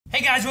Hey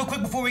guys, real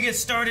quick before we get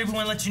started, we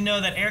want to let you know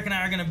that Eric and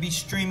I are going to be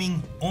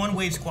streaming on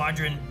Wave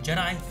Squadron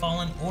Jedi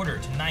Fallen Order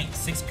tonight,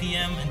 6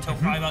 p.m. until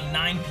probably about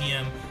 9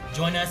 p.m.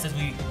 Join us as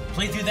we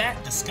play through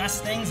that,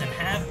 discuss things, and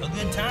have a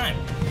good time.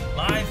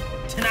 Live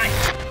tonight.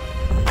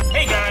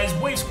 Hey guys,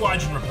 Wave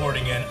Squadron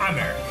reporting in. I'm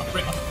Eric.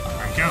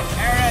 I'm Joe.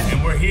 Aaron.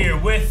 And we're here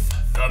with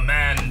the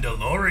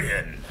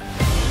Mandalorian.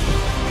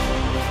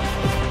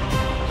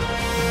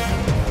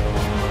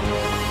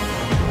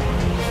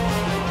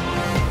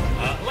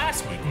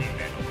 Last week on the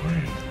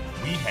Mandalorian,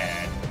 we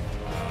had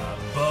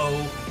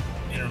Bo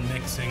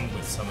intermixing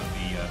with some of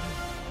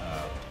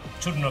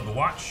the Children of the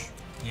Watch.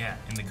 Yeah,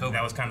 in the Cobra.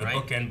 That was kind of the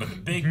bookend, but the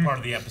big part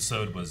of the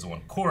episode was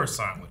on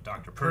Coruscant with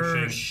Dr.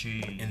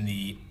 Pershing in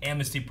the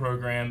amnesty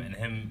program and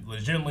him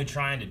legitimately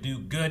trying to do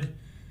good.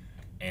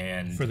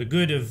 And for the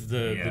good of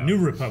the New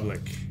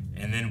Republic.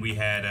 And then we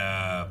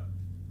had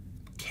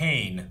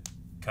Kane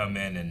come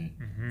in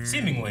and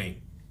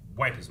seemingly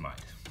wipe his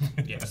mind.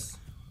 Yes,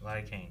 a lot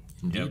of Kane.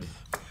 Yep.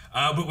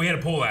 But we had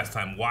a poll last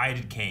time. Why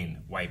did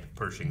Kane wipe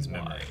Pershing's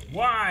memory?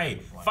 Why?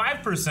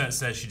 5%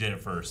 says she did it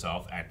for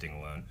herself, acting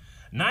alone.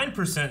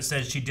 9%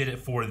 says she did it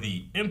for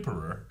the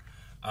Emperor.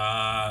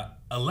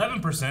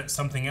 11%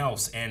 something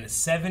else, and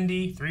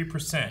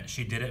 73%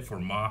 she did it for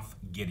Moff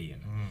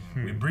Gideon.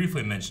 We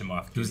briefly mentioned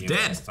Moff Gideon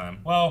last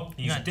time. Well,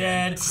 he's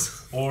dead,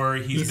 or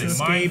he's been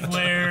mind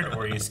flared,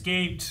 or he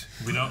escaped.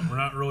 We're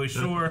not really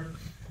sure.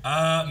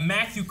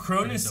 Matthew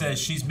Cronin says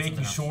she's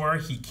making sure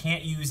he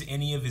can't use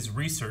any of his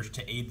research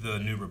to aid the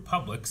New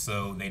Republic,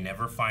 so they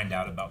never find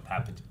out about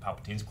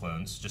Palpatine's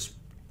clones. Just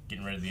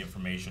getting rid of the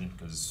information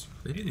because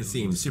they didn't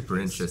seem super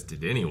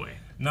interested anyway.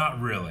 Not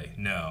really,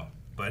 no.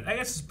 But I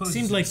guess it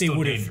seems like they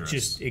would have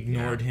just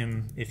ignored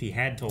him if he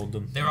had told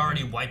them. They were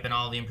already wiping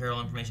all the Imperial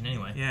information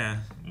anyway. Yeah.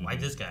 Wipe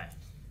this guy.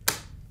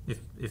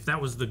 If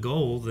that was the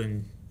goal,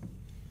 then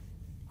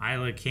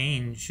Isla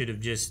Kane should have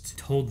just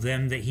told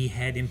them that he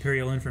had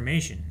Imperial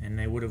information, and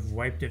they would have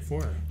wiped it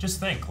for her. Just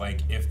think,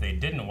 like, if they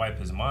didn't wipe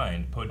his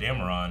mind, Poe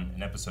Dameron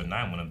in Episode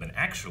 9 would have been,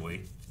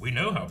 actually, we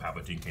know how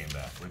Palpatine came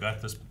back. We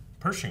got this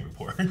Pershing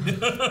report.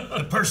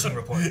 The Pershing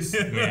reports.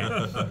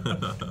 Yeah.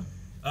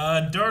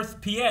 Darth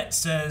Piet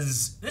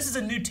says, this is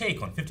a new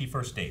take on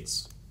 51st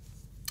Dates.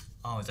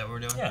 Oh, is that what we're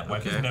doing? Yeah,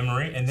 wipe his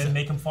memory and then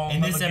make him fall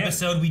in love again. In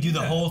this episode, we do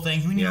the whole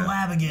thing. We need a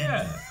lab again.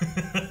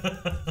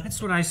 Yeah.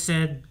 That's what I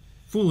said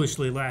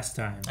foolishly last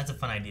time. That's a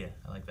fun idea.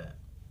 I like that.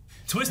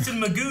 Twisted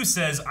Magoo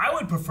says, I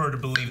would prefer to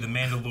believe the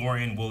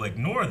Mandalorian will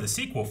ignore the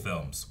sequel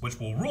films, which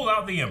will rule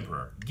out the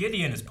Emperor.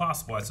 Gideon is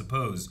possible, I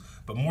suppose,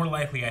 but more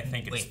likely I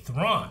think it's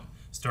Thrawn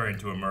starting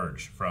to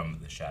emerge from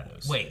the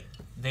shadows. Wait,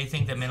 they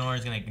think that Mandalorian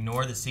is going to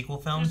ignore the sequel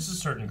films? There's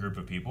a certain group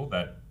of people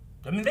that,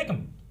 I mean, they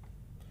can,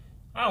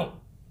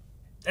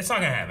 it's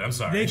not going to happen, I'm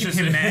sorry. They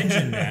can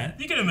imagine that.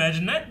 You can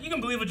imagine that. You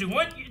can believe what you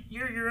want.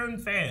 You're your own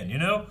fan, you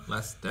know?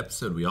 Last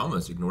episode, we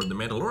almost ignored the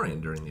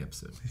Mandalorian during the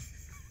episode.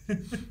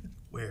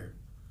 Where?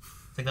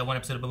 It's like that one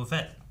episode of Boba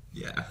Fett.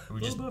 Yeah.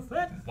 We just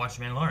watched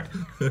The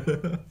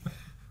Mandalorian.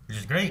 Which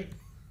is great.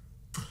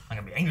 I'm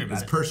going to be angry about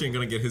it. Is Pershing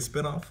going to get his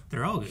spinoff?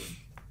 They're all good.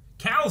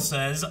 Cal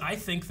says, I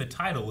think the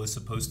title is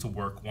supposed to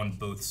work on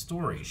both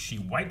stories. She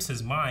wipes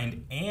his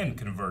mind and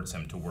converts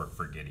him to work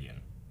for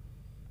Gideon.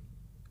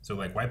 So,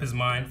 like, wipe his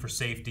mind for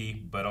safety,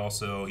 but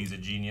also he's a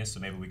genius,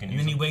 so maybe we can use him.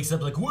 And then he wakes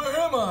up like, where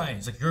am I?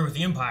 He's like, you're with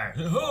the Empire.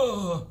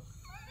 Oh.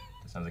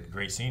 That sounds like a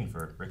great scene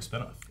for Rick's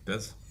spinoff. It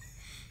does.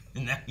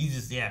 And now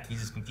he's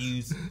just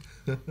confused.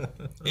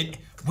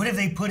 What if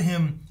they put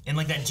him in,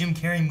 like, that Jim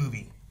Carrey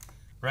movie,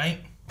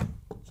 right?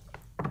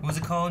 What was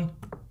it called?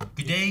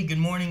 Good day, good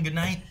morning, good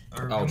night?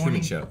 Or good morning?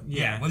 Truman Show.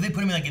 Yeah. What if they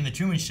put him like in the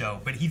Truman Show,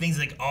 but he thinks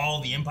like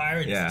all the Empire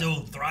is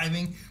still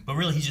thriving, but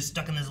really he's just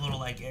stuck in this little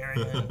like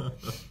area.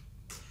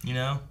 You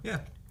know? Yeah.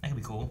 That could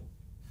be cool.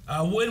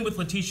 We'll end with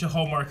Letitia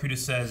Hallmark, who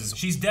just says,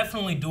 she's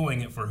definitely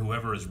doing it for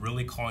whoever is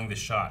really calling the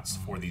shots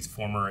for these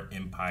former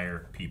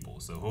Empire people.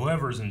 So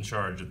whoever's in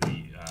charge of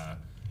the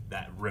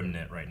that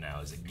remnant right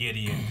now. Is it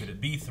Gideon? Could it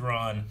be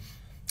Thrawn?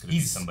 Could it be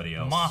somebody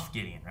else? Moff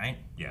Gideon, right?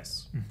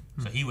 Yes.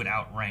 So he would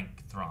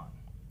outrank Thrawn.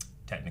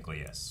 Technically,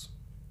 yes.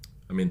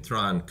 I mean,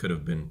 Thrawn could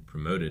have been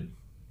promoted.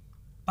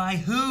 By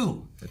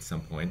who? At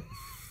some point.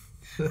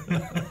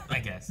 I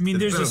guess. I mean,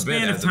 there's a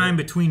span of time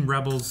between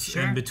Rebels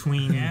and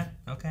between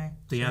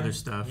the other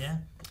stuff. Yeah.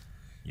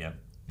 Yep.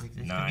 This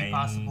could be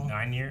possible.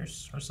 9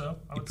 years or so,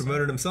 I He would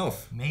promoted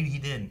himself. Maybe he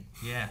did.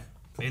 Yeah.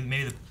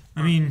 Maybe the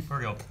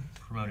Virgo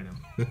promoted him.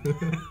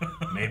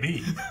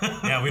 Maybe.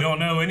 Yeah, we don't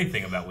know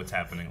anything about what's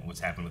happened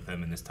with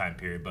him in this time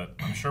period, but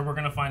I'm sure we're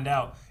going to find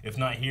out, if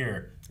not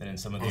here, then in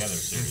some of the other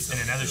series. And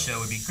another show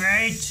would be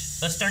great.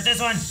 Let's start this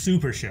one.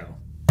 Super show.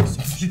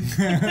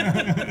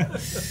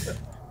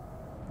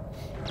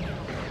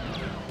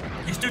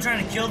 You still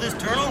trying to kill this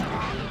turtle?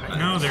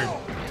 No, they're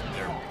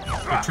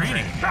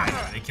training.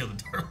 They killed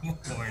the turtle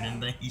before, didn't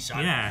they? He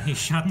shot he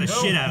shot the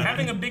shit out of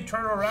having him. a big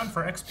turtle around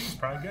for XP is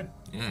probably good.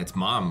 Yeah, its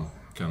mom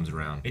comes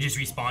around. It just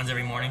respawns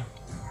every morning.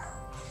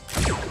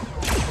 You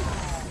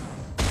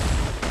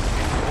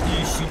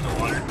just shoot in the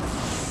water.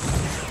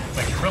 It's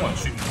like Krillin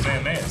shooting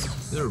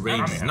Kamehamehas. Their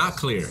range is not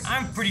clear.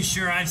 I'm pretty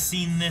sure I've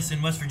seen this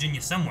in West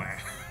Virginia somewhere.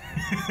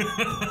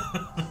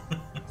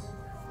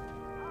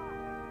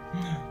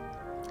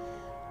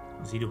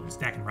 What's he doing?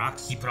 Stacking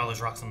rocks? He put all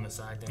those rocks on the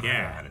side there.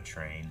 Yeah. How to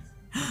train.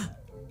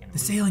 The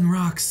sailing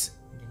rocks.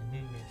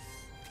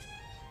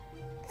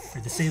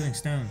 Or the sailing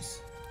stones.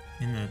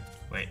 In the...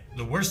 Wait,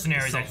 the worst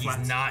scenario is that he's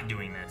flats. not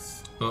doing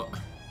this. Well,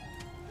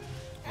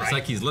 it's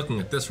like he's looking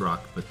at this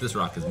rock, but this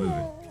rock is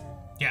moving.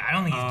 Yeah, I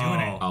don't think he's doing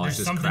it. Oh, it's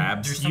There's just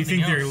crabs? There's You something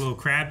think they're else. little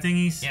crab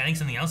thingies? Yeah, I think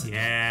something else is.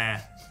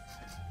 Yeah.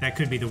 That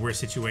could be the worst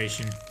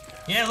situation.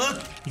 Yeah,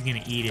 look. He's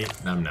gonna eat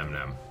it. Num num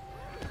num.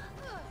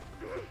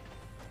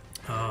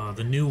 Oh,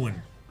 the new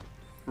one.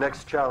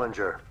 Next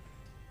challenger.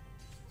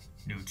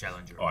 New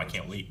challenger. Oh, I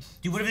can't wait.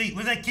 Dude, what if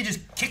that kid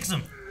just kicks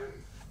him?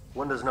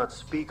 One does not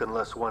speak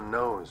unless one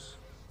knows.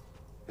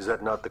 Is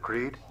that not the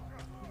creed?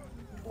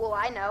 Well,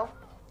 I know.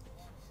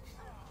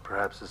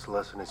 Perhaps this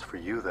lesson is for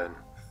you then.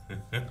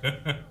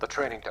 The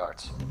training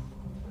darts.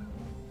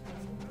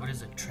 What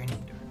is a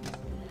training dart?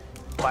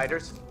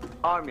 Fighters,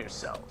 arm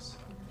yourselves.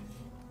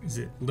 Is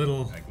it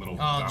little? Like little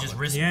Oh, just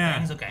wrist Yeah.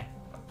 things? Okay.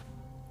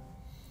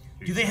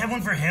 Do they have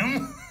one for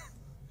him?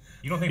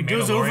 You don't think It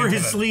goes Mandalorian over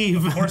his had a-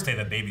 sleeve. Of course they had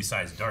a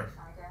baby-sized dart.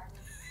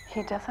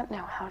 He doesn't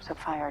know how to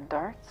fire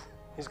darts.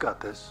 He's got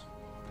this.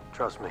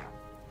 Trust me.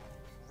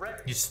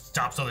 He just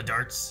stops all the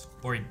darts,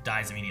 or he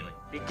dies immediately.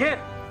 Begin.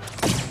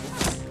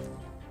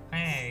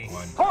 Hey.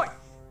 Point.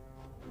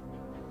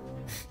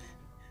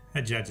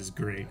 That judge is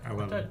great. I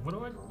love it. What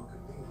do I...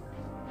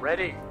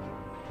 Ready.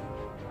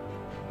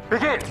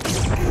 Begin.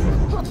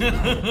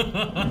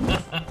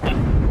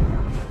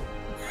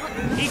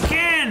 He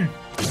can!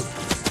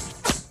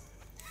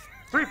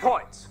 3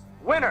 points.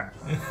 Winner.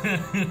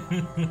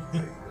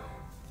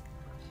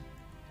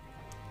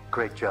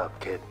 Great job,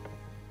 kid.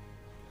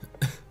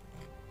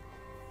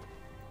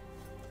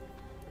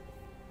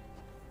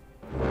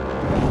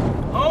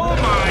 Oh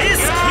my This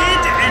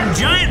god! kid and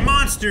giant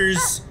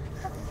monsters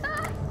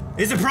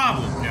is a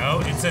problem.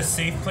 No, it's a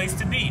safe place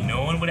to be.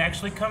 No one would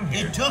actually come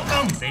here. They took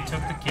him. They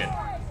took the kid.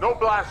 No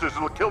blasters,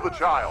 it'll kill the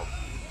child.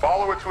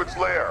 Follow it to its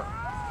lair.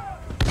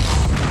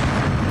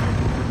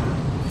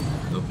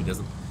 Hope he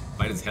doesn't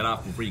bite his head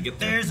off before you get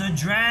there. There's a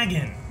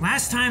dragon.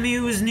 Last time he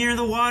was near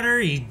the water,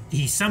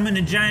 he summoned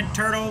a giant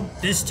turtle.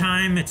 This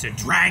time it's a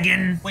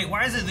dragon. Wait,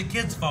 why is it the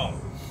kid's fault?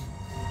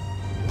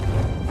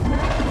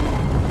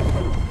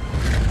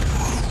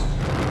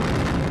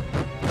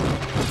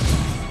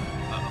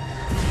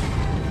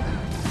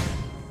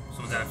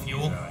 So was that a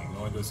fuel? No, I can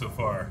only go so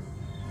far.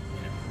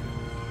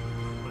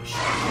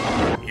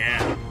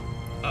 Yeah.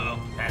 Uh-oh.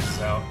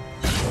 Passes out.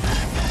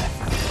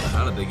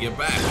 How did they get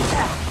back?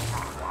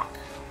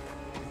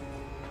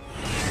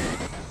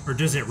 Or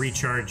does it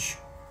recharge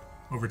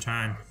over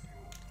time?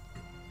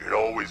 It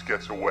always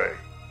gets away.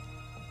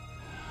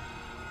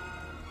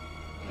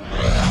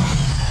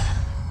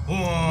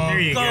 Whoa, There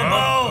you go.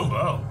 Bo!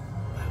 Oh,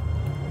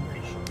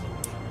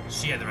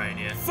 She had the right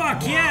idea.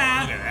 Fuck Whoa,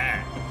 yeah! Look at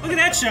that. Look at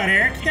that shot,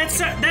 Eric.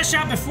 That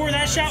shot before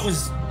that shot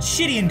was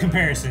shitty in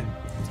comparison.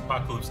 it's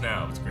Apocalypse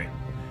Now. It's great.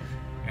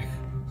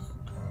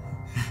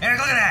 Eric,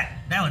 look at that.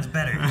 That one's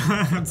better.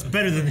 It's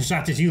better than the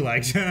shot that you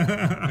liked.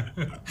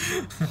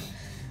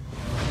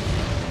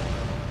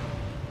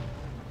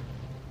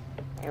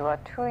 You are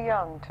too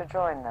young to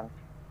join them.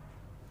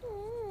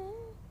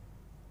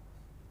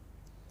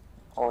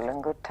 All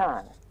in good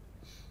time.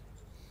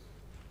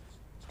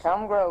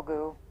 Come,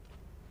 Grogu.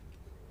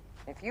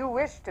 If you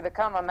wish to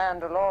become a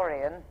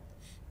Mandalorian,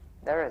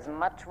 there is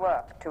much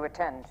work to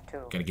attend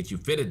to. Gotta get you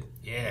fitted.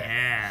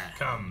 Yeah.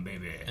 Come,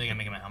 baby. I think I'm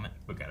making my helmet.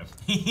 Look at him.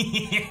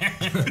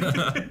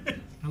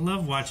 I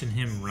love watching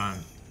him run.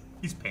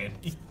 He's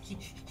panting.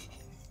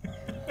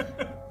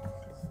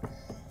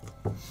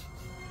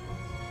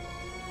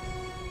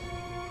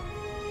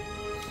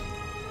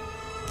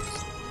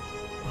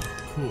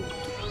 Cool.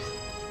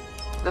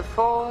 The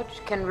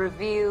Forge can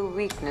reveal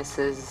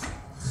weaknesses.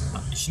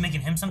 Is she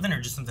making him something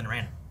or just something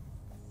random?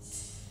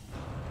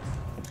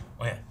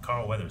 Oh yeah,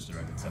 Carl Weathers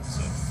directed this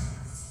episode.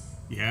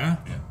 Yeah?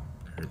 Yeah,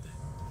 I heard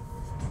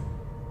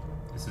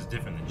that. This is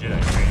different than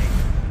Jedi training.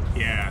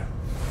 Yeah.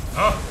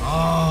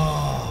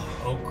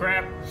 Oh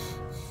crap.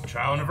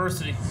 Trial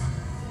University.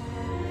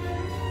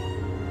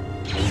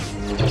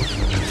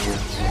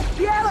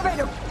 The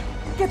elevator!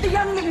 Get the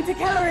youngling to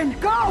Kelleran!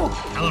 Go!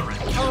 Kelleran.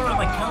 Kelleran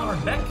like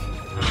Kelleran Beck?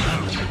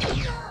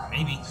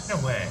 Maybe. No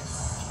way.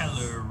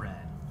 Kelleran.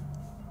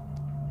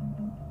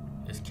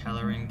 Is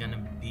Kelleran gonna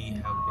be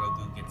how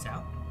Grogu gets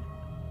out?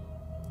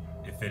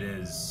 If it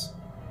is.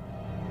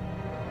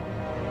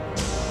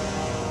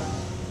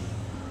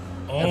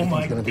 Oh Everything's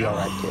my gonna be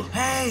god. alright, kid.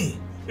 Hey!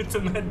 It's a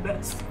med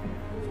best.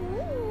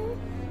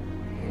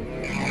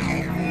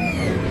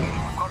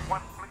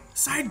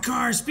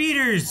 Sidecar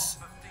speeders!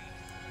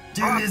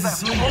 Dude, this is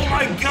sweet. Oh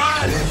my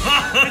god!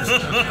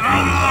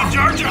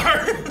 Jar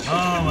Jar!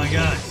 Oh my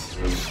god.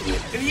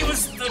 And he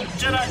was the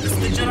Jedi from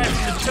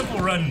the Temple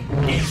Run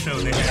game show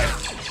they had.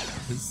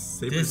 His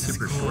saber's This is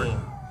super cool. short.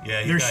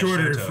 Yeah, They're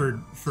shorter for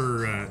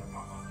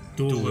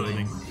Dual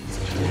wielding.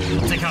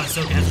 It's like how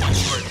Ahsoka has one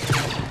sword.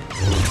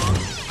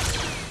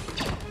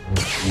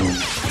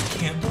 I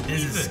can't believe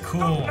this is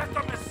cool.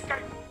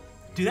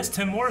 Dude, that's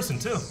Tim Morrison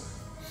too.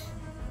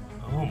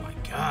 Oh my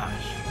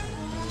gosh.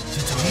 He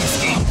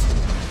escaped.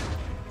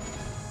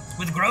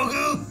 With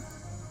Grogu?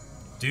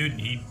 Dude,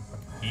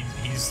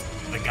 he's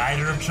the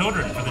guider of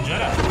children for the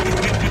Jedi.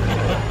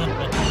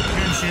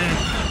 Good shit.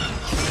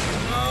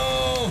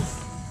 No!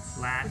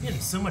 We're getting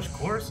so much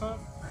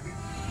Coruscant.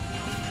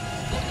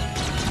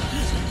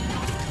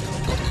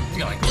 You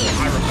got like a little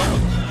High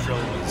Republic show.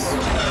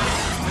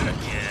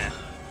 Yeah.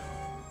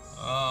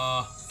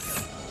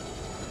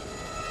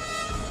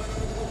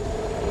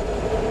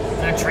 Is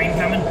that train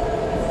coming?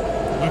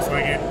 Looks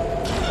like it.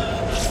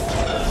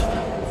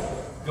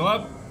 Go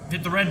up,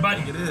 hit the red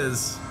button. It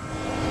is.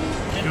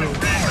 Hit the red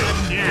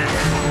button. Yeah.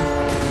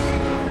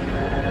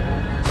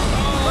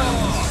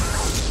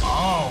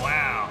 Oh,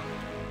 wow.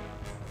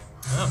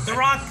 Oh, the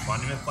Rock.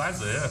 Monument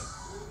Plaza, yeah.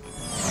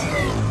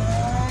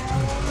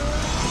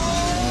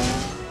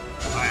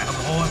 Alright, how the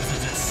whole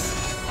episode just...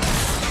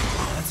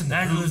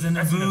 That goes in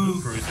the That's a boo.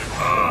 Naboo cruiser.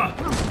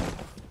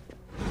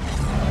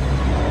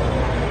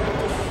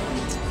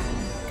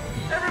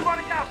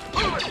 Everybody out!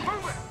 Move it!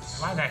 Move it!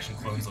 Live action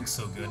clones look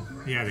so good.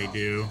 Yeah, they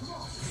do.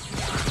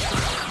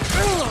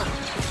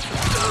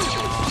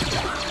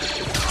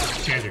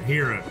 These guys are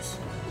heroes.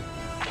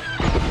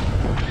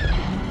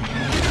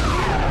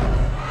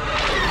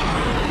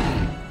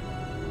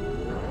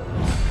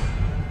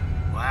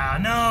 Wow,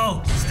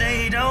 no!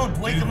 Stay, don't!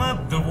 Wake him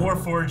up! The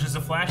Warforged is a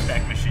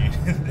flashback machine.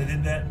 They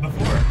did that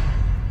before.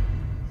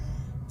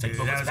 Dude,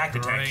 that was back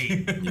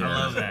great. attack. I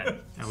love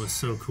that. That was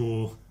so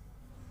cool.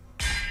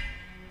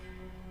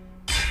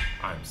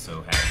 I'm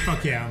so happy.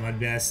 Fuck yeah, I'm my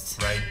best.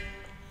 Right?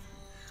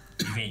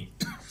 You ain't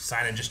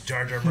signing just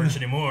Jar Jar merch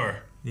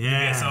anymore.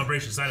 Yeah. A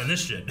celebration signing this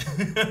shit.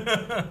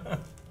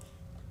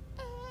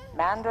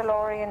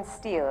 Mandalorian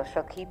steel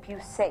shall keep you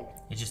safe.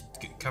 He just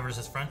covers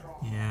his front?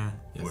 Yeah.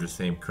 It's the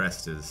same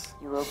crest as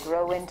You will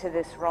grow into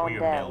this rondel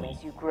belly.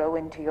 as you grow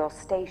into your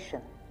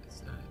station.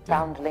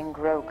 Foundling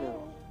Grogu.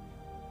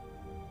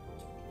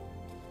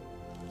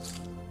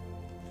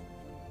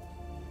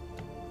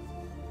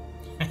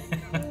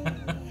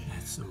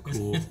 That's so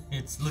cool.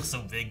 It looks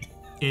so big.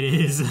 It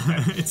is.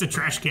 It's a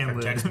trash can lid.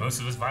 Protects most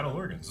of his vital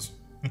organs.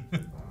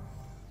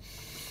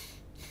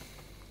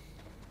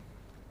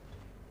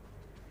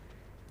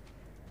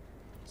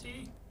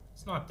 See?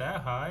 It's not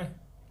that high.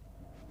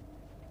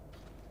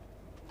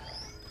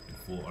 In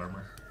full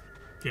armor.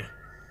 Yeah.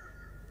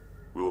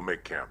 We will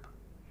make camp.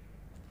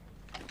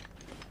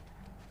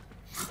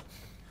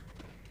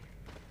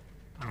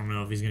 I don't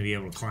know if he's gonna be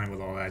able to climb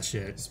with all that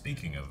shit.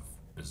 Speaking of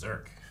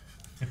Berserk,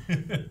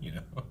 you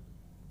know.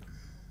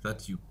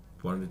 thought you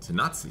wanted it to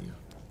not see you.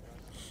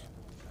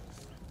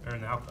 They're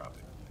in the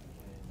outcropping.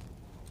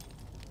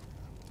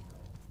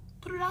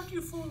 Put it out,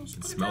 you fools! You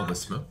can Put smell it the out.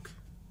 smoke.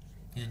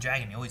 He's a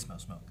dragon, he always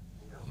smells smoke.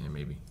 Yeah,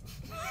 maybe.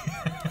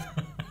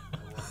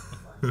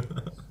 You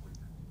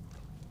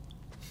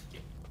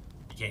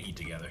can't eat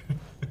together.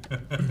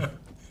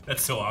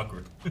 That's so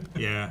awkward.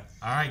 Yeah.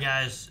 Alright,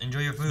 guys, enjoy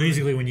your food.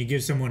 Basically, when you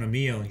give someone a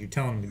meal, you're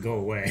telling them to go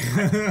away.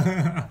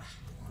 I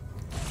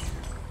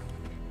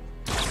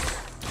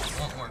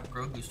want more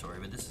Grogu story,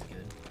 but this is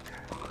good.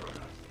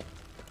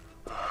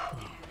 Oh,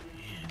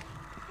 man.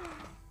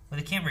 But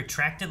they can't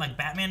retract it like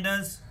Batman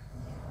does?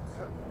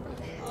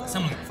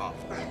 Someone can fall.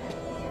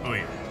 Oh,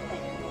 yeah.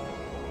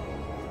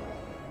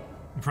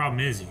 The problem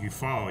is, if you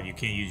fall, you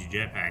can't use your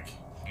jetpack.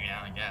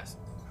 Yeah, I guess.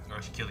 Or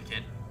I should kill the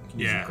kid. You can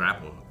use a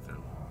grapple hook,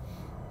 though.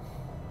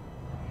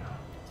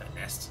 Is that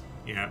nest?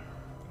 Yeah.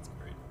 That's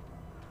great.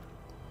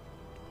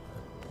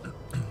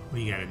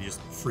 Well, you gotta just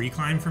free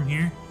climb from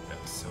here?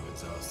 That was so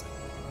exhausting.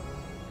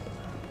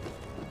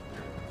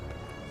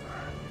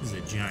 This is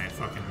a giant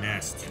fucking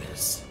nest. It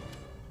is.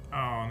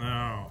 Oh, no.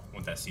 I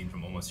want that scene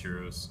from Almost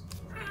Heroes.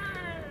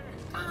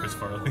 Chris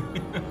Farley.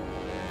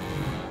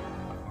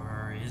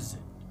 Where is it?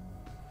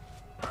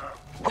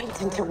 Wait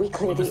until we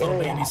clear Those the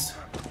little area. babies.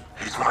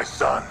 He's my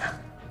son.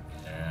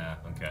 Yeah,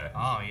 okay.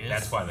 Oh, he is.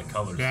 That's why the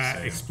color's That the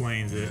same.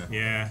 explains it,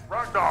 yeah.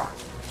 Ragnar!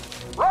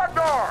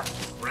 Ragnar!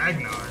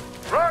 Ragnar.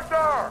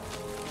 Ragnar!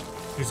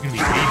 There's gonna be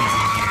babies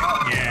in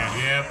here.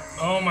 Yeah. Yep.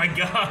 Oh my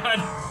god.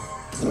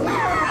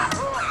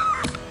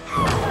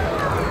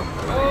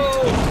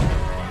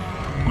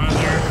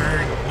 Mother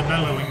heard the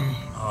bellowing.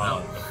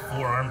 Oh, the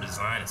forearm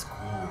design is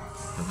cool.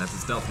 Don't have to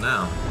stealth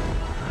now.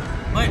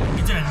 What?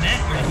 Is it a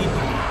net or did he put it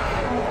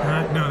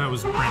on? No, that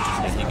was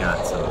branches. He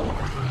got some.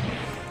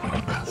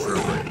 Sure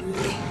way.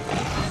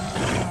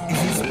 Is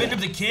he spitting up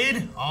the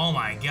kid? Oh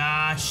my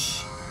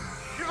gosh.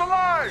 He's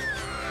alive!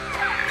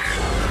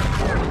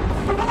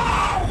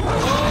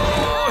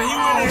 Oh, he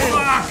went in.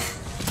 Fuck!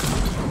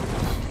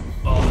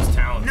 Oh, his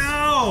talons.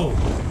 No!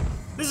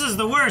 This is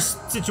the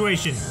worst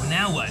situation. Well,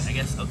 now what? I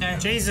guess, okay.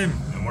 Chase him.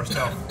 No more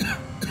stealth.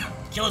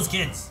 Kill his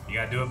kids. You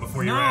gotta do it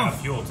before you No. run out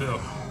of fuel, too.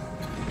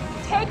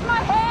 Take my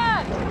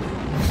hand!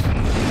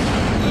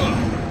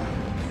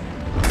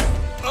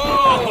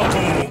 Oh,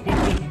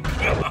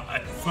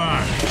 God.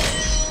 Fuck.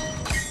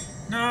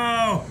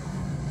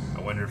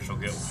 she'll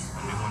get a new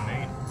one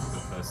made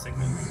with a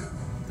Signet.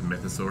 The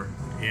Mythosaur.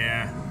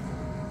 Yeah. I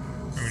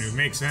mean, it would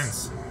make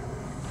sense.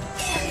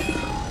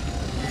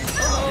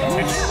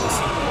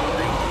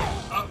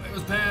 Oh, it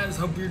was bad.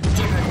 Hope your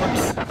jetpack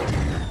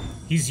works.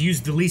 He's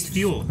used the least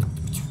fuel.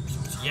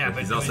 Yeah, but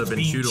he's also been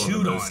chewed on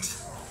the most.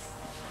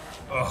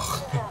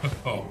 Oh,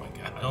 oh my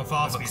god. Don't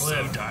fall off a cliff.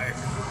 So tired.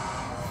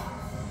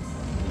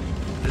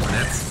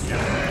 That's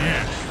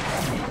Yeah.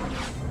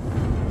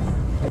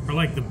 Or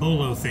like the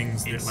bolo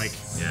things that like...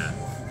 Yeah.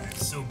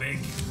 It's so big.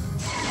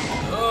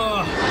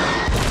 Oh,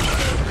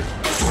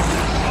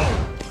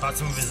 caught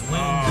some of his wind.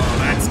 Oh,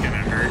 that's gonna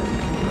hurt.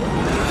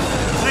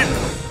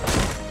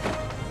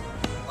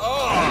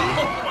 Oh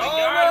my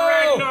god,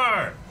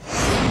 Ragnar!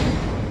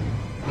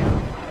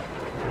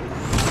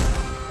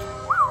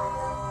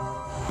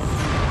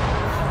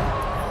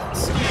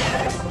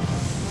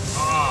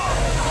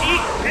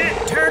 Eat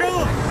that turtle!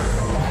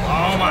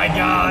 Oh my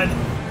god.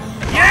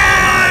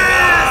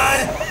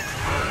 Yes!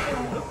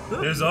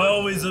 There's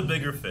always a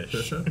bigger fish.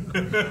 Eat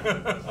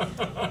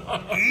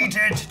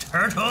it,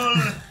 turtle.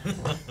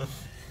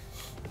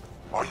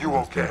 Are you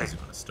okay? He's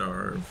gonna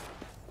starve.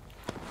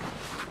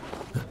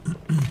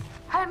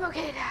 I'm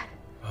okay, Dad.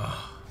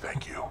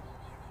 Thank you.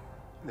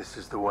 This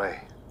is the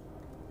way.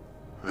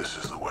 This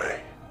is the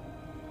way.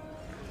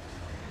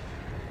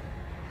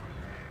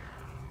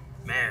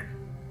 Man.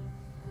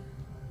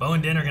 Bo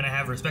and Din are gonna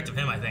have respect of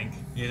him, I think.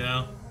 You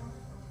know?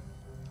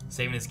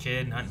 Saving his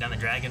kid, hunting down the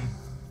dragon.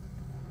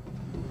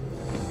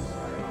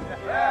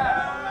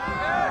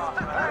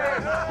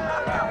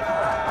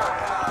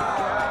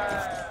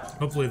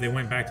 Hopefully they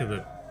went back to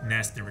the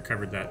nest and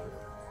recovered that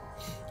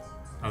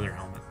other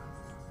helmet.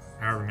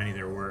 However many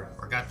there were.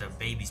 Or got the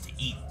babies to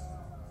eat.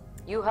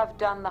 You have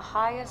done the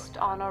highest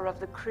honor of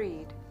the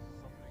creed,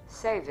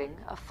 saving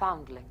a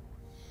foundling.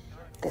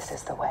 This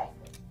is the way.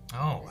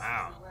 Oh,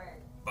 wow.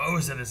 Bo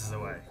said this is the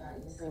way.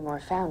 3 more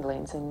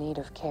foundlings in need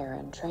of care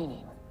and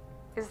training.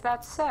 Is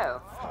that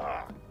so?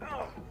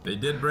 They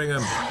did bring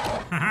him.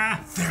 They're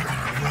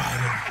gonna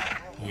ride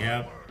him.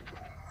 Yep.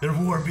 They're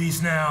war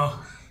beasts now.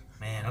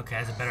 Man, okay,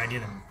 that's a better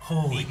idea than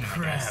Holy eating them, I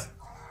crap. guess.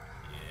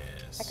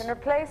 I can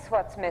replace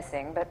what's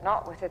missing, but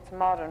not with its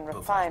modern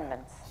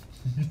refinements.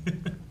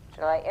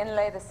 Shall I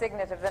inlay the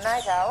signet of the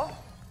Night Owl?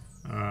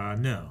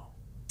 No.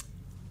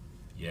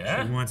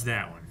 Yeah? She wants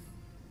that one.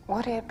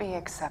 Would it be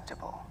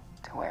acceptable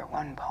to wear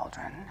one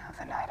pauldron of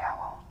the Night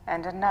Owl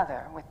and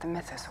another with the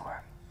Mythosaur?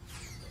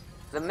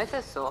 The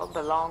Mythosaur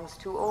belongs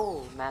to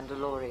all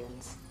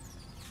Mandalorians.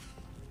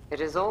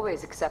 It is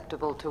always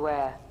acceptable to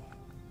wear.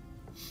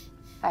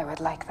 I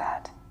would like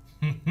that.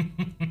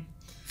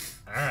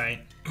 Alright.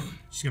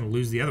 She's gonna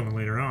lose the other one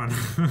later on.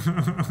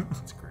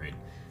 That's great.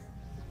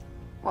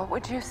 What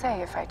would you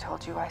say if I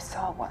told you I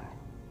saw one?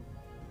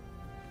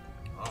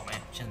 Oh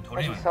man, she hasn't told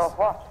But you anyone. saw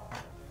what?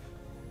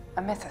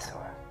 A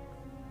Mythosaur.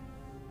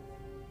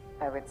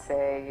 I would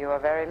say you are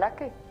very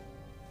lucky.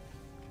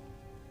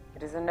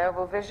 It is a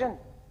noble vision.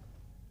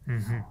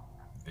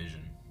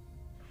 Vision.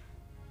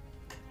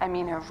 I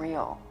mean a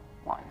real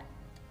one.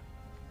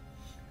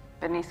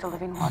 Beneath the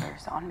living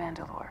waters on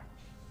Mandalore.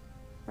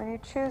 When you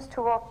choose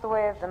to walk the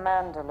way of the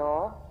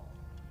Mandalore,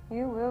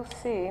 you will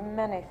see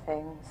many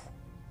things.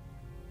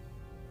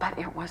 But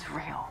it was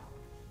real.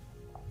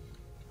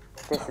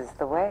 This is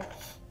the way.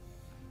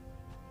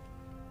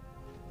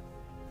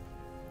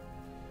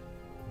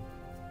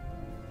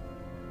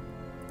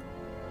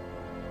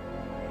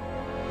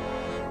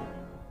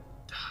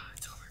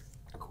 It's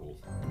over. Cool.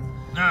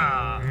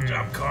 Good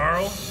job,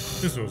 Carl.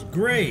 This was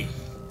great.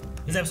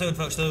 This episode,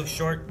 folks, so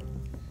short.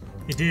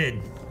 It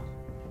did.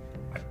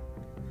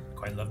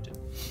 Quite loved it.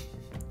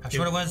 How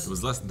short it was? It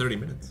was less than 30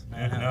 minutes.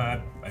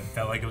 No, I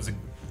felt like it was a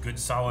good,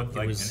 solid,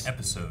 like was- an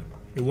episode.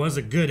 It was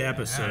a good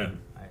episode.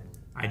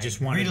 I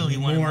just wanted really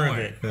wanted more of more.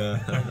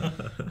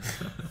 it.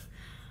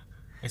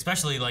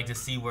 Especially like to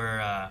see where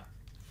I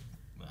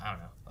don't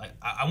know. Like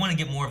I want to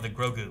get more of the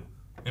Grogu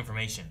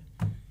information.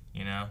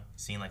 You know,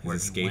 seeing like where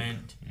His he escape,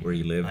 went, where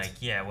he lived.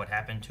 like what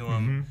happened to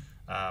him.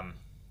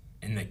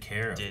 In the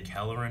care of Did-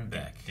 Kelleran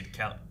Beck. Did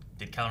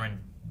Kelleran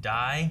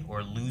die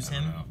or lose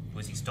him? know.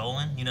 Was he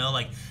stolen? You know,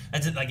 like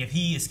that's it. Like if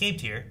he escaped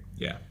here,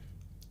 Yeah.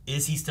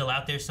 is he still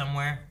out there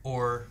somewhere,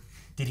 or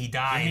did he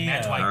die and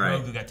that's why All right.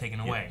 Grogu got taken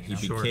away? He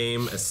You know?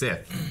 became a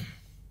Sith.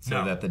 So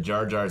No. that the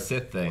Jar Jar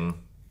Sith thing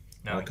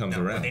all comes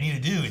What around. they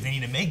need to do is they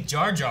need to make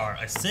Jar Jar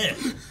a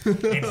Sith,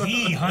 and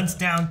he hunts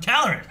down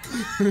Kelleran.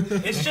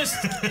 It's just,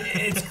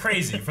 it's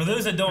crazy. For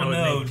those that That don't would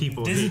know, make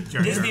people hate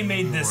Jar Jar Disney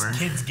made this more.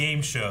 kids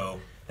game show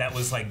that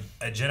was like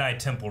a Jedi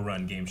Temple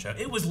run game show.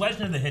 It was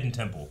Legend of the Hidden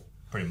Temple,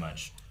 pretty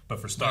much, but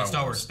for Star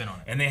Wars spin on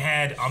it. And they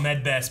had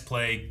Ahmed Best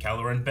play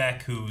Kelleran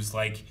Beck, who's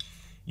like,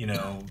 you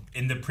know,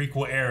 in the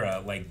prequel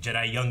era, like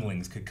Jedi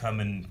younglings could come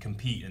and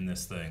compete in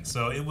this thing.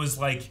 So it was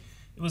like,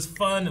 it was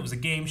fun. It was a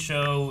game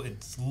show.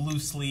 It's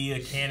loosely a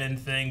canon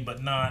thing,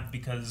 but not,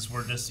 because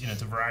we're just, you know,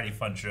 it's a variety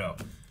fun show.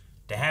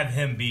 To have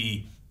him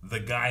be the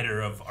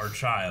guider of our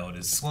child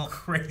is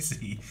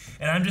crazy.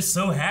 And I'm just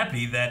so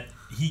happy that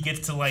he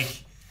gets to,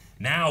 like,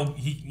 now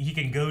he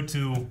can go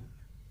to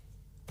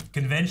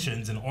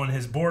conventions, and on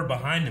his board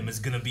behind him is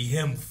going to be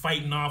him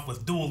fighting off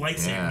with dual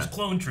lightsabers,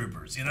 clone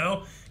troopers, you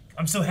know?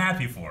 I'm so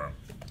happy for him.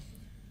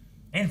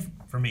 And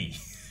for me.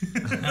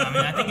 No,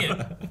 I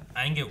mean,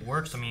 I think it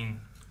works. I mean,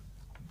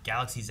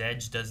 Galaxy's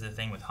Edge does the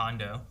thing with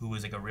Hondo, who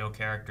was like a real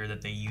character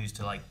that they use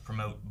to like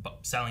promote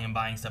selling and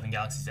buying stuff in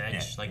Galaxy's Edge.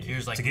 Yeah, like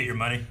here's like to get your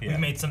money. We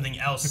made something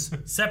else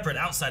separate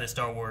outside of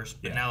Star Wars,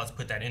 but now let's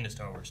put that into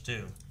Star Wars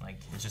too. Like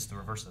it's just the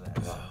reverse of that.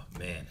 Oh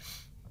man,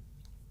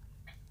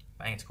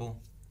 I think it's cool.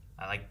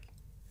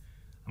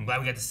 I'm glad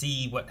we got to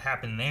see what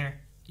happened there.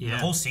 Yeah. The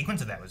whole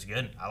sequence of that was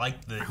good. I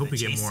like the. I hope we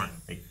get more.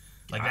 Scene.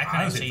 Like that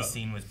kind of chase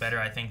scene was better,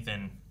 I think,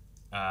 than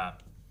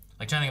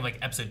like trying to think of like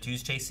Episode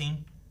 2's chase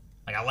scene.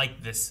 Like I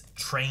like this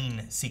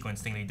train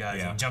sequence thing that he does.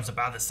 Yeah. He jumps up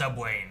out of the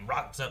subway and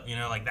rocks up, you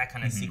know, like that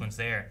kind of sequence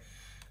there.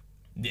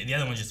 The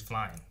other one's just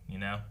flying, you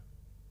know.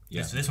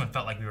 Yeah. So this one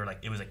felt like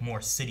it was like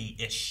more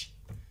city-ish,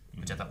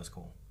 which I thought was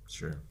cool.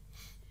 Sure.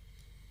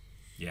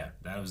 Yeah,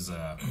 that was,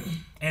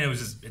 and it was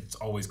just, it's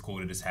always cool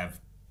to just have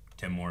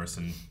Tim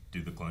Morrison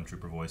do the clone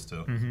trooper voice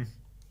too. Mm-hmm.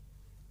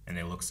 And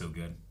they look so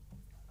good.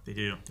 They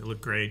do. They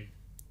look great.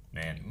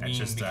 Man, that's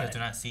just because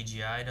they're not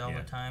CGI'd all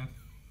the time.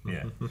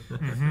 Yeah.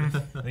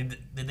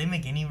 Did they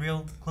make any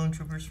real clone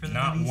troopers for the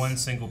Not movies? one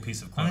single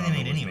piece of clone. I don't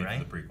think they made was any,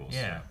 right? For the prequels.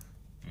 Yeah.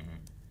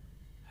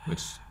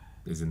 Which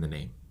is in the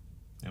name.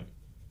 Yep.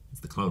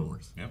 It's the Clone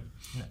Wars. Yep.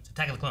 No, it's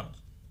Attack of the Clones.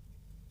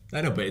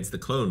 I know, but it's the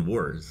Clone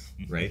Wars,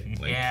 right?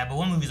 Like, Yeah, but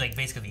one movie's like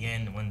basically the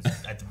end, one's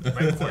right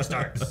before it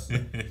starts.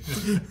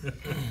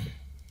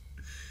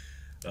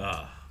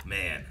 Oh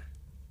man.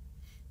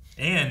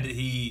 And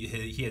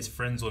he has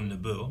friends on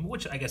Naboo,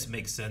 which I guess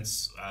makes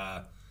sense.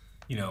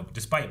 You know,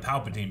 despite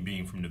Palpatine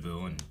being from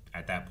Naboo and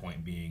at that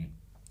point being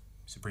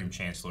Supreme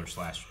Chancellor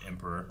 /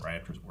 Emperor, right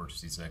after Order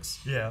 66.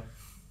 Yeah.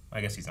 I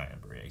guess he's not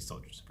Emperor yet. He's still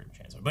just Supreme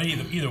Chancellor. But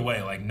either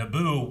way, like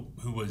Naboo,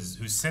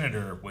 whose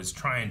senator was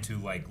trying to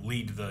like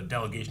lead the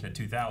delegation of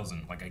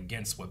 2000, like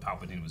against what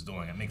Palpatine was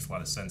doing. It makes a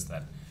lot of sense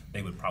that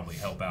they would probably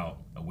help out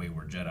a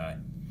wayward Jedi.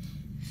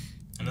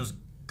 And those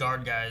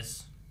guard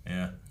guys.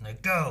 Yeah.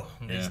 Like, go!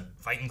 And they're just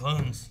fighting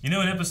clones. You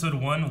know, in Episode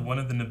 1, one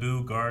of the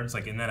Naboo guards,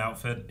 like in that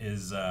outfit,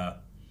 is the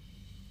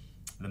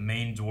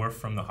main dwarf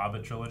from the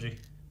Hobbit trilogy.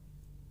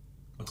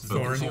 What's his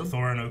name?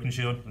 Thorin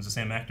Oakenshield. Was the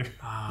same actor.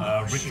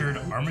 Richard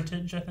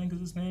Armitage, I think, is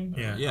his name.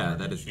 Yeah,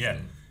 that is. Yeah,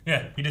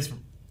 yeah. He just.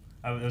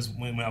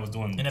 When I was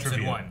doing in trivia,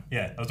 Episode 1.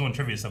 Yeah, I was doing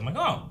trivia stuff. I'm like,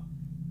 oh,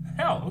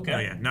 hell, okay. Oh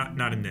yeah,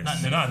 not in this.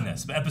 Not in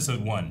this, but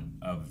Episode 1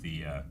 of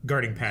the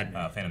guarding Padme.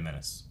 Phantom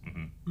Menace.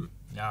 Mm-hmm.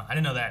 No, I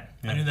didn't know that.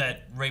 Yeah. I knew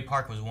that Ray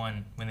Park was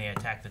one when they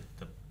attacked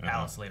the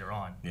palace later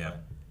on. Yeah.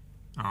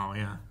 But. Oh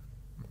yeah.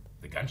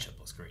 The gunship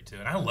looks great too,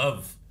 and I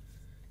love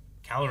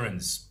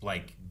Kelleran's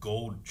like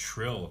gold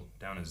trill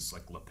down his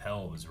like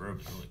lapel was really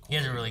cool. He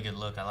has a really good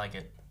look. I like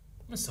it.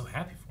 I'm just so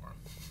happy for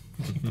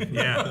him.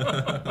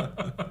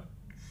 Yeah.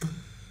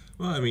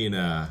 Well, I mean,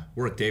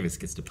 Warwick Davis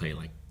gets to play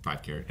like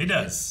 5 characters. He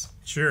does.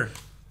 Sure.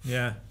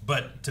 Yeah.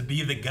 But to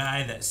be the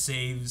guy that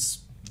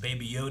saves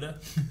Baby Yoda,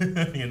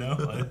 you know?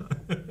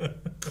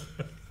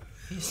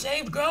 He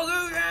saved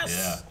Grogu,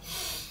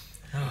 yes!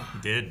 Yeah. He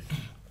did.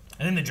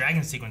 And then the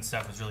dragon sequence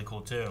stuff was really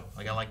cool too.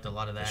 Like I liked a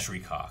lot of that. The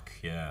Shriek Hawk,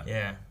 yeah.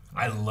 Yeah.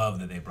 I love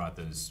that they brought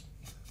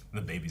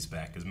the babies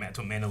back, because that's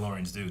what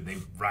Mandalorians do. They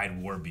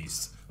ride war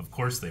beasts. Of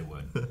course they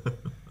would.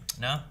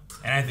 No?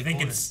 And I think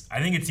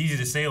it's easy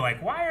to say,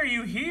 like, why are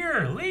you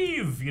here?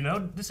 Leave. You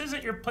know, this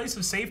isn't your place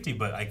of safety.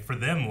 But like for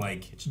them,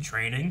 like, it's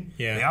training.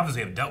 Yeah. They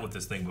obviously have dealt with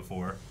this thing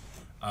before.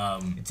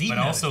 But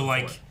also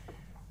like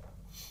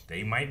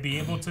they might be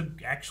able to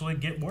actually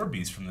get war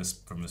beasts from this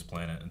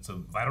planet. It's a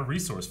vital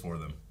resource for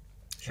them.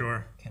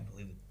 Sure. Can't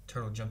believe the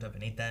turtle jumped up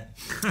and ate that.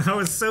 That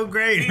was so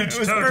great. It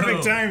was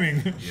perfect timing.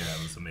 Yeah,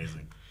 it was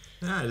amazing.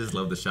 Yeah, I just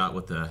love the shot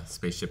with the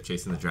spaceship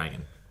chasing the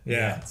dragon.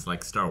 Yeah. It's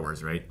like Star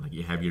Wars, right? Like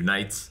you have your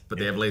knights, but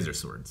they have laser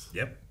swords.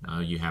 Yep. Now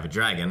you have a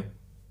dragon,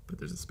 but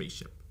there's a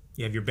spaceship.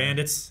 You have your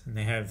bandits, and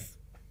they have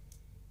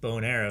bow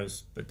and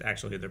arrows, but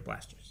actually they're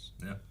blasters.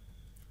 Yeah.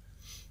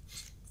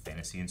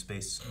 Fantasy in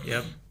space.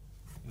 Yep.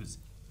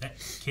 That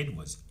kid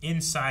was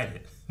inside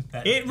it.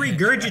 It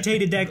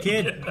regurgitated that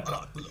kid.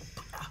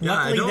 Yeah,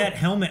 Luckily, that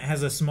helmet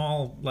has a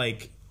small,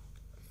 like,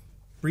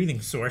 breathing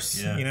source,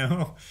 you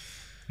know?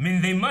 I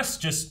mean, they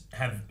must just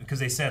have, because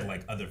they said,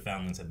 like, other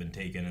Foundlings had been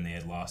taken and they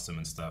had lost them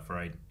and stuff,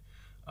 right?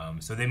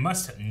 So they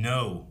must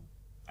know,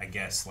 I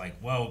guess, like,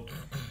 well,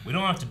 we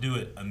don't have to do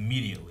it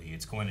immediately.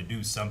 It's going to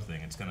do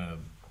something. It's going to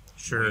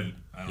wait.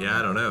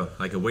 I don't know.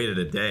 Like, it waited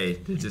a day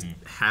to just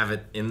have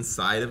it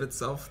inside of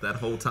itself that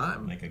whole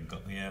time. Like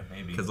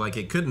maybe. Because, like,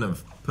 it couldn't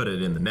have put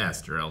it in the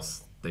nest or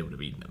else they would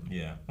have eaten him.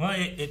 Yeah. Well,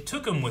 it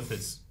took him with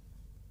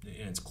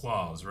in its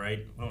claws,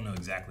 right? We don't know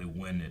exactly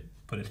when it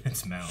put it in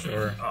its mouth.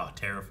 Sure. Oh,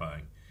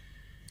 terrifying.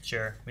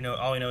 Sure.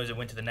 All we know is it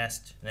went to the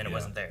nest and then it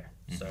wasn't there.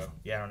 So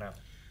yeah, I don't know.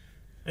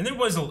 And there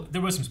was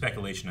some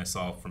speculation I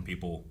saw from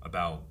people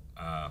about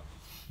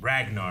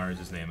Ragnar is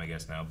his name, I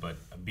guess now, but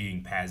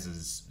being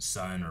Paz's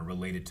son or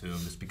related to him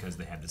just because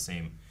they had the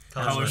same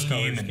color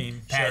scheme.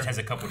 And Paz has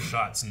a couple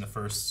shots in the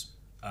first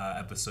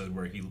episode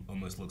where he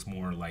almost looks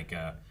more like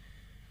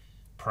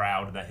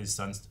proud that his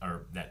son's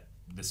or that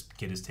this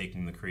kid is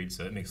taking the creed.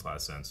 So it makes a lot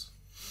of sense.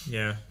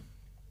 Yeah.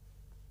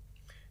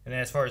 And then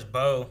as far as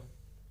Bo,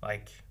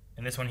 like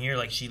in this one here,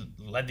 like she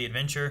led the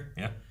adventure.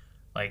 Yeah.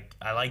 Like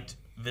I liked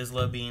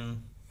Vizsla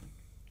being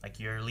like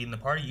you're leading the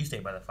party, you stay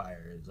by the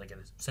fire. It's like a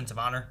sense of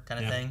honor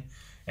kind of thing.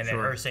 And then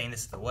her saying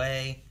this is the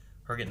way,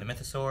 her getting the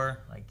mythosaur,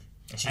 like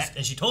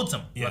and she told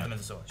someone about the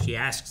mythosaur. She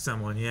asked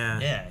someone,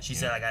 Yeah, she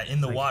said like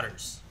in the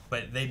waters.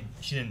 But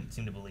she didn't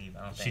seem to believe,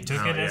 I don't think. She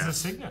took it as a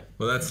signet.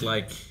 Well, that's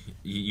like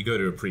you go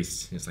to a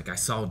priest. It's like I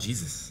saw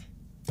Jesus.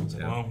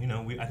 Well, you know,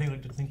 I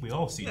like to think we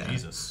all see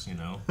Jesus, you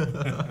know,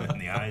 in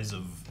the eyes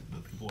of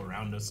the people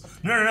around us.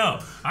 No.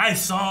 I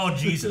saw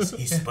Jesus.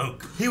 He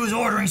spoke. He was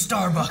ordering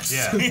Starbucks.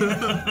 Yeah.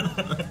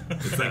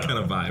 It's that kind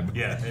of vibe.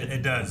 Yeah,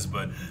 it does.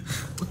 But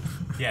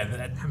yeah,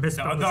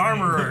 the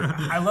armorer.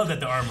 I love that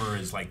the armorer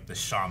is like the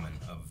shaman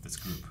of this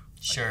group.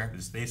 Sure.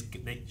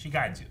 Like, she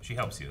guides you. She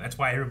helps you. That's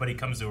why everybody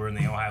comes to her and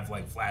they all have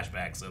like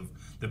flashbacks of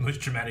the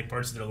most traumatic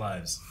parts of their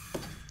lives.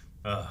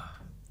 But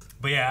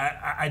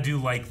yeah, I do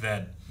like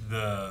that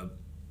the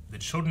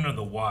Children of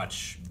the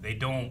Watch, they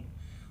don't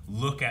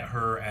look at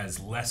her as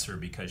lesser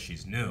because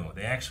she's new.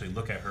 They actually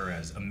look at her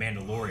as a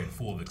Mandalorian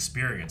full of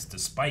experience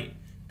despite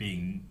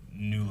being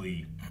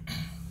newly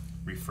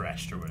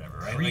refreshed or whatever,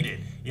 right? Creeded.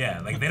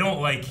 Like they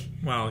don't like...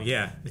 Well,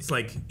 yeah. It's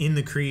like in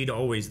the creed,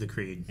 always the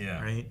creed.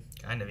 Yeah. Right?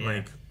 Kind of, yeah.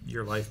 Like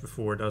your life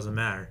before doesn't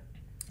matter.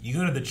 You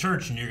go to the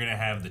church and you're going to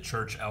have the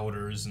church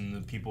elders and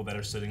the people that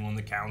are sitting on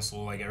the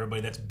council, like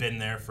everybody that's been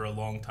there for a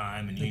long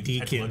time, and you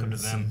have to look up to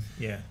them.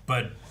 Yeah.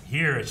 But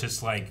here it's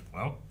just like,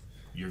 well,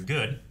 you're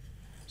good.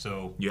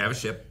 So you have a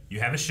ship.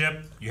 You have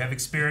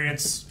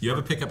experience. You have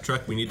a pickup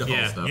truck. We need to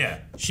haul stuff. Yeah.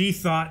 She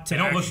thought to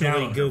don't look down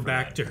actually on go her for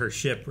back that. to her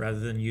ship rather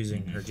than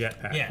using her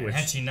jetpack. Yeah, which,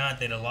 had she not,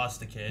 they'd have lost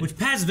the kid. Which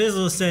Paz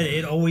Vizsla said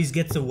it always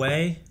gets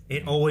away.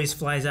 It always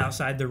flies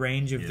outside the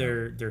range of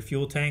their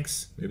fuel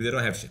tanks. Maybe they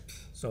don't have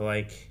ships. So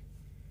like,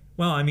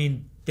 well, I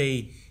mean,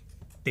 they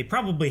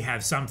probably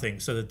have something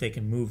so that they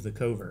can move the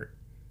covert.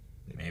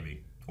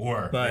 Maybe.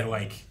 Or But-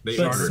 they but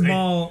charter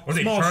small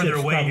their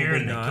ships way here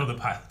and probably they kill not. the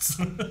pilots.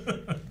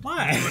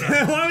 Why?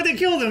 Why would they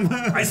kill them?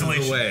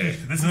 Isolation. way.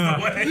 This is the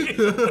way.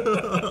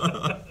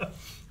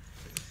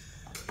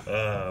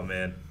 Oh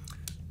man.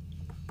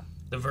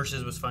 The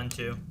versus was fun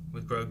too,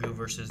 with Grogu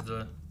versus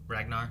the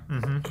Ragnar.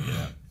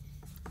 Yeah.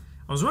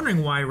 I was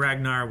wondering why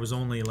Ragnar was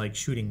only like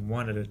shooting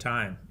one at a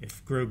time.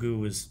 If Grogu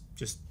was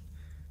just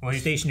a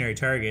stationary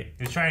target.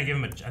 He was trying to give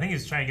him I think he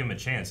was trying to give him a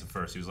chance at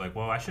first. He was like,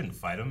 "Well, I shouldn't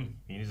fight him.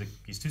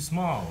 He's too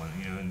small,"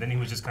 and then he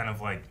was just kind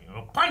of like,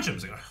 "Punch him."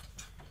 Like,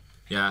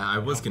 Yeah, I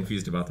was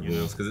confused about the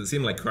rules because it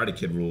seemed like Karate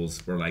Kid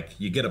rules were like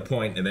you get a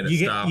point and then it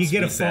You stops.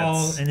 get a resets,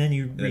 fall and then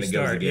you and then it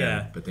restart. goes again.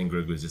 Yeah, But then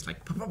Grogu was just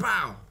like pow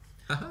pow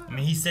pow. I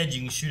mean, he said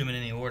you can shoot him in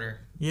any order.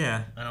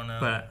 yeah. I don't know.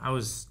 But I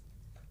was.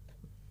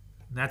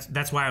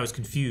 That's why I was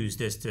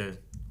confused as to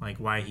like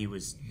why he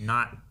was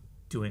not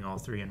doing all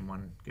three in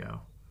one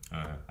go.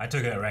 I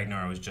took it that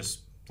Ragnar was just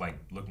like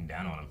looking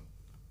down on him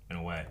in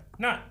a way,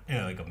 not in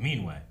like a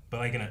mean way, but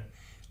like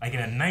in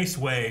a nice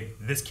way.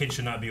 This kid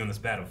should not be on this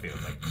battlefield.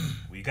 Like,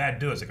 what you gotta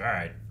do is like, all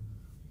right,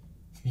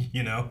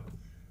 I'll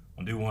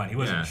do one. He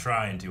wasn't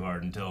trying too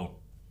hard until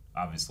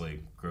obviously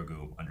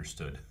Grogu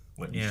understood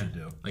what he should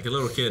do. Like a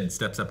little kid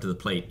steps up to the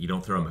plate, you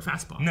don't throw him a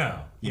fastball.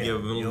 No, you give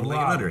him you like an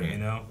lob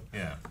underhand. him,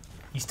 Yeah.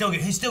 He's still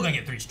gonna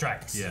get 3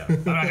 strikes. Yeah.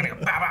 I'm not gonna go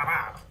bow bow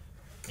bow.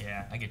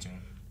 Yeah, I get you.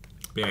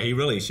 But yeah, he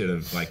really should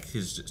have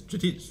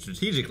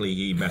strategically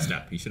he messed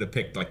up. He should have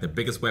picked like the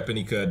biggest weapon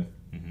he could,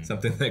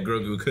 something that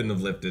Grogu couldn't have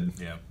lifted.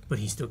 Yeah. But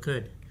he still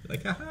could.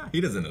 Like, haha,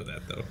 he doesn't know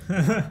that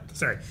though.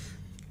 Sorry.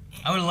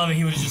 I would have loved it.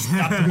 He would have just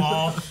stopped the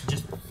ball,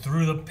 just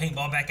threw the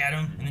paintball back at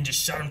him, and then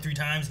just shot him 3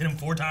 times, hit him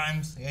 4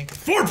 times.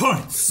 4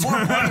 points. 4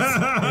 points.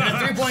 In a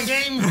 3-point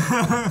game.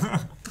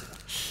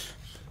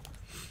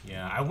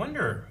 Yeah, I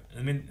wonder.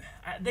 I mean,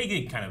 they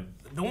get kind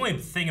of the only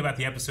thing about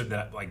the episode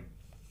that like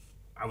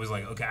I was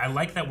like, okay, I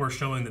like that we're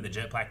showing that the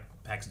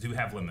jetpacks do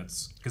have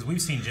limits because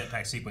we've seen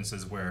jetpack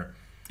sequences where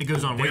It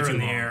goes on way they're too in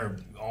the long. air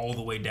all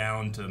the way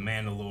down to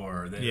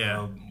Mandalore. That,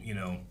 Yeah.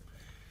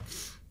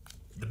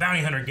 The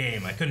bounty hunter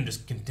game. I couldn't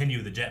just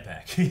continue the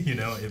jetpack.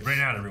 It ran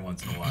out every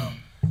once in a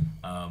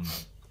while.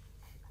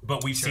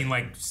 But we've seen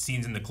like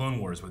scenes in the Clone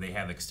Wars where they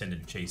have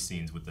extended chase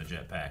scenes with the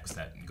jetpacks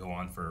that go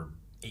on for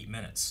 8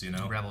 minutes.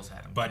 Rebels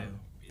had them But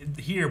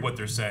too. here, what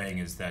they're saying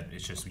is that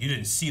it's just you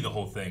didn't see the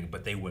whole thing,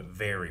 but they went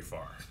very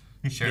far.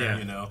 Sure. Yeah.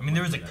 I mean,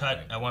 there was a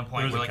cut at one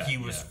point There was where a like cut, he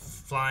was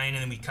flying,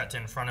 and then we cut to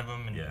in front of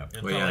him, and Yeah. it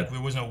felt Well, yeah. like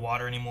there was no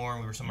water anymore,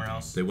 and we were somewhere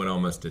else. They went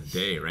almost a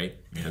day, right?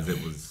 Because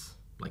it was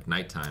like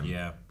nighttime.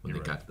 Yeah, when they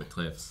you're got right. to the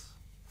cliffs.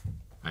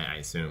 I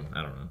assume.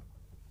 I don't know.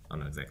 I don't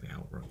know exactly how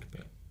it worked,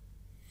 but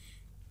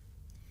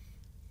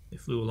They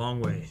flew a long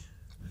way.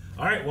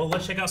 All right, well,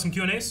 let's check out some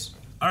Q&As.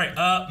 All right,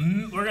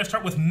 we're going to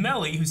start with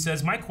Melly, who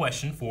says, my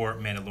question for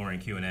Mandalorian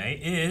Q&A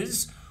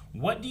is,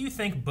 what do you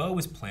think Bo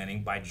is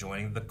planning by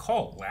joining the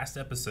cult? Last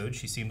episode,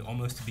 she seemed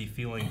almost to be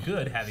feeling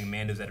good having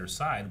Mandos at her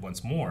side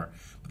once more.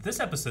 But this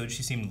episode,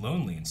 she seemed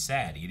lonely and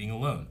sad, eating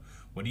alone.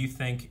 What do you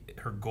think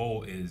her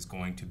goal is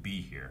going to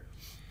be here?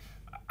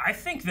 I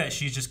think that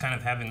she's just kind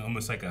of having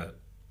almost like I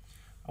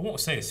won't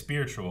say a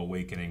spiritual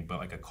awakening, but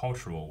like a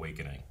cultural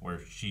awakening, where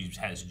she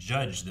has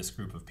judged this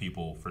group of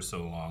people for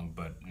so long,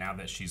 but now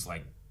that she's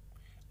like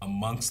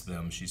amongst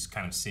them, she's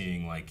kind of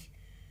seeing like,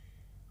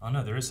 oh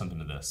no, there is something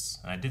to this.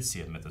 And I did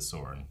see a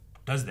mythosaur, and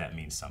does that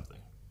mean something?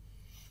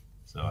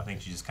 So I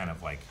think she's just kind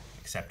of like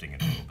accepting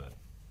it a little bit.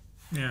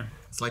 Yeah.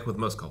 It's like with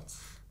most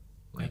cults.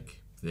 Like,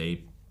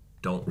 they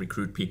don't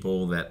recruit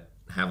people that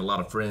have a lot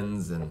of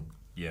friends and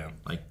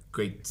like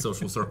great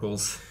social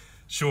circles.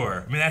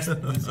 Sure. I mean, that's the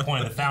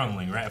point of the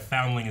foundling, right? A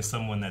foundling is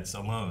someone that's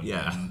alone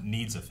and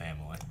needs a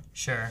family.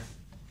 Sure.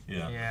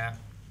 Yeah. Yeah.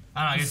 I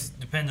don't know, I guess it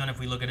depends on if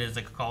we look at it as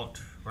like a cult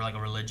or like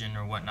a religion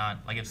or whatnot.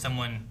 Like if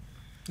someone...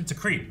 It's a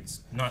creed.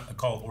 It's not a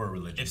cult or a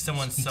religion. If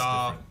someone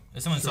saw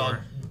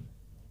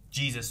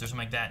Jesus or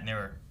something like that and they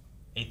were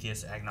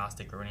atheist,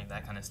 agnostic, or any of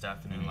that kind of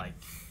stuff, and then like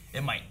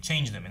it might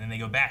change them, and then they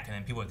go back and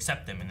then people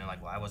accept them and they're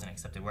like, well, I wasn't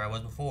accepted where I was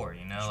before,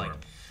 you know? Like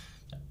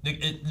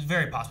it's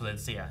very possible that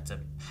it's a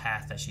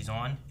path that she's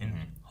on, and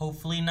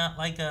hopefully not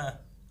like a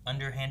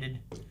underhanded,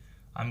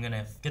 I'm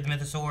gonna get the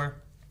mythosaur,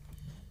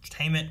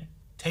 tame it,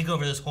 take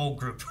over this whole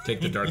group. Take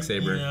the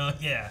Darksaber. You know?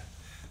 Yeah.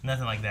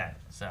 Nothing like that.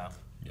 So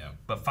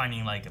but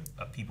finding like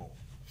a people.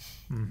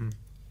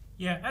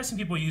 Yeah, I've seen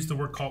people use the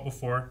word cult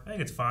before. I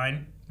think it's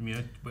fine. I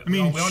mean,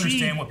 we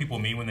understand what people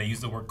mean when they use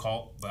the word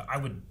cult, but I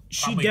would.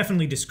 She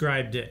definitely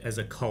described it as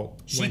a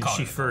cult when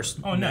she first.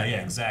 Oh no,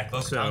 yeah, exactly.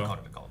 I called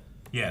it a cult.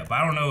 Yeah, but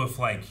I don't know if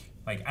like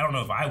I don't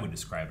know if I would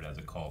describe it as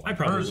a cult. I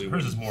probably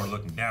hers is more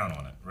looking down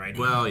on it, right?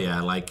 Well,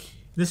 yeah, like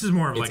this is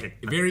more of it's like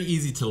a very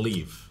easy to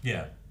leave.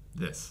 Yeah.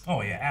 This.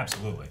 Oh yeah,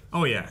 absolutely.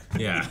 Oh yeah.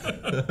 Yeah.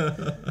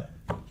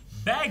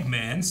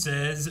 Bagman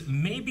says,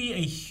 maybe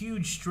a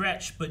huge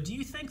stretch, but do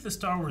you think the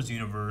Star Wars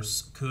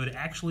universe could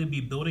actually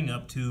be building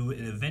up to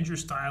an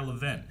Avenger-style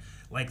event,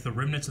 like the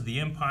Remnants of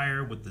the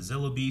Empire with the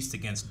Zilla Beast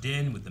against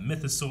Din with the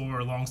Mythosaur,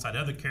 alongside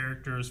other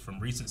characters from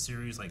recent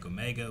series like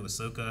Omega,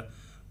 Ahsoka,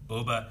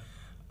 Boba?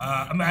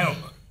 I mean,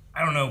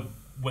 I don't know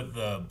what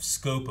the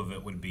scope of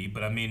it would be,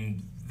 but I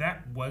mean,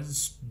 that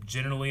was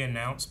generally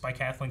announced by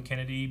Kathleen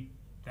Kennedy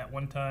that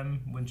one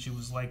time when she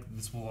was like,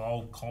 this will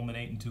all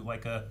culminate into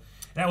like a...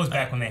 That was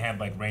back when they had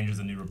like Rangers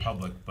of the New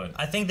Republic, but...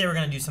 I think they were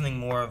going to do something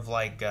more of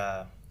like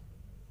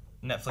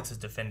Netflix's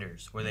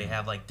Defenders, where they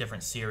have like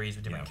different series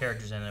with different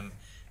characters in them,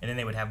 and then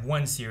they would have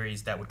one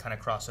series that would kind of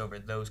cross over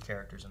those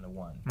characters into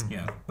one.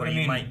 Yeah. Where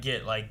you might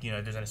get like, you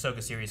know, there's an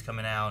Ahsoka series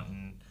coming out,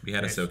 and we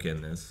had Ahsoka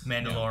in this.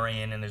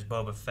 Mandalorian, and there's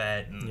Boba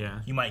Fett,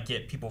 and you might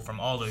get people from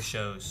all those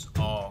shows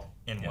all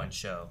in one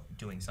show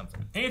doing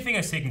something. Anything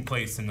that's taking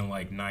place in the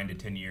like 9 to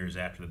 10 years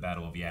after the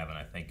Battle of Yavin,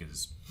 I think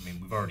is, I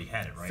mean, we've already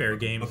had it, right? Fair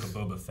game. Book of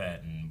Boba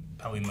Fett and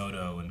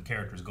Pelimoto and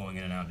characters going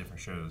in and out of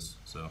different shows.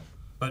 So,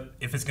 but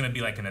if it's going to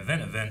be like an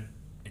event,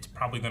 it's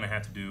probably going to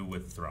have to do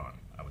with Thrawn,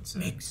 I would say.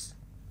 Mix.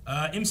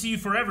 MCU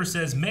Forever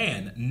says,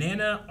 man,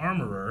 Nana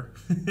Armorer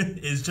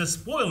is just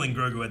spoiling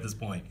Grogu at this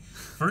point.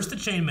 First the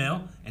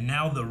chainmail, and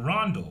now the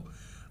rondel.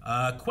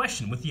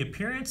 Question, with the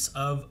appearance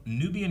of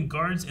Nubian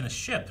guards in a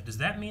ship, does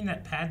that mean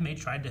that Padme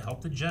tried to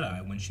help the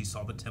Jedi when she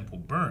saw the temple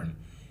burn?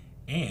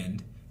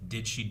 And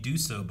did she do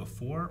so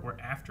before or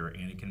after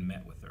Anakin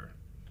met with her?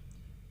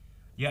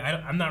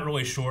 Yeah, I'm not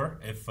really sure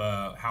if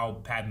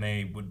how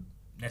Padme would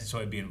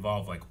necessarily be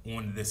involved like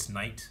on this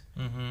night.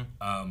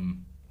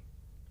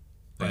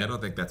 But I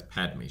don't think that's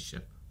Padme's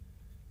ship.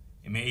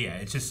 I mean, yeah,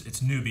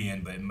 it's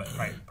Nubian, but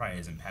it probably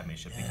isn't Padme's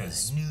ship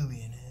because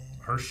Nubian.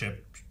 Her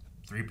ship,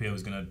 3PO,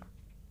 is gonna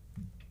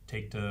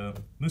take to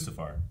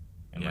Mustafar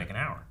in like an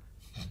hour.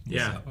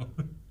 Yeah. So.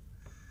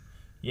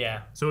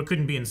 Yeah. So it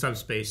couldn't be in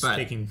subspace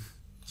taking.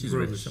 She's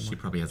rich. She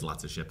probably has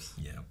lots of ships.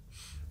 Yeah.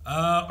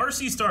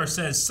 RC Star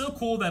says, so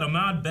cool that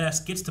Ahmad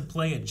Best gets to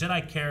play a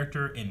Jedi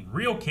character in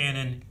real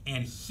canon,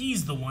 and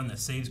he's the one that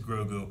saves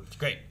Grogu. It's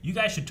great. You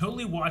guys should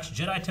totally watch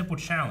Jedi Temple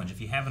Challenge if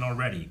you haven't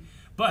already.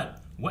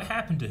 But what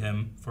happened to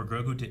him for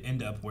Grogu to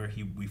end up where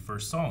we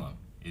first saw him?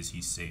 Is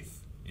he safe?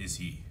 Is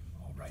he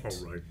all right?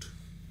 All right.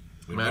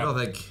 I mean, I don't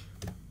think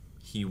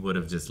he would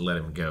have just let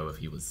him go if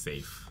he was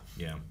safe.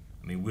 Yeah.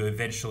 I mean, we'll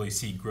eventually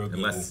see Grogu.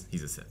 Unless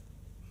he's a Sith.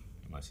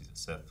 Unless he's a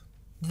Sith.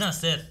 He's not a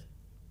Sith.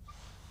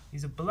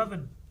 He's a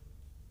beloved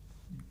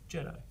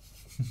Jedi.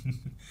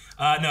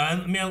 No,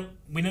 I mean,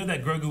 we know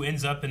that Grogu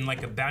ends up in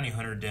like a bounty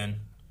hunter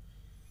den.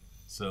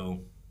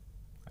 So,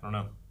 I don't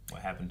know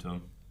what happened to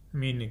him. I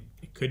mean,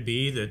 it could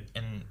be that...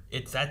 And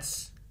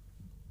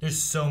there's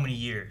so many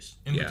years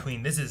in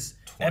between. This is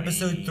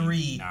episode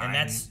 3, and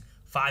that's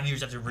 5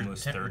 years after Return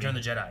of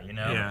the Jedi, you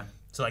know? Yeah.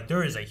 So, like,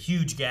 there is a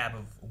huge gap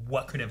of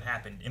what could have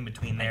happened in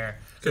between there.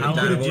 Could have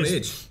died of old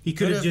age. He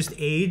could have just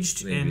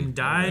aged and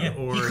died,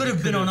 or... He could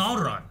have been on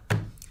Alderaan.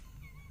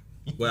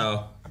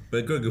 Well,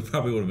 but Grogu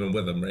probably would have been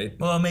with him, right?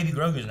 Well, maybe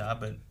Grogu's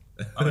not, but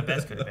Ahmed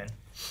Best could have been.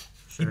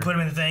 Sure. You put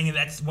him in the thing, and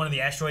that's one of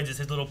the asteroids is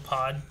his little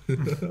pod.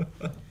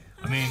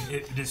 I mean,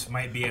 it just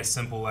might be as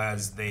simple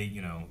as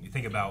you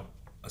think about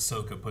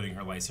Ahsoka putting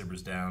her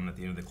lightsabers down at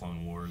the end of the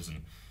Clone Wars,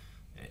 and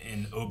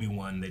in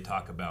Obi-Wan they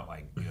talk about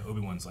like,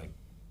 Obi-Wan's like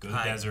Go to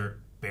the desert,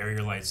 bury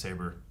your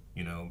lightsaber.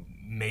 You know,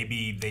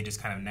 maybe they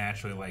just kind of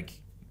naturally, like,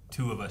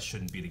 two of us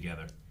shouldn't be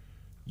together.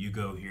 You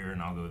go here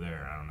and I'll go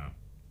there. I don't know.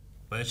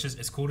 But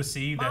it's cool to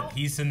see that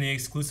he's in the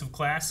exclusive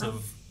class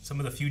of some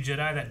of the few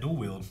Jedi that dual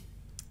wield.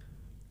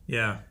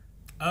 Yeah.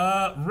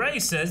 Ray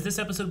says, this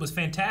episode was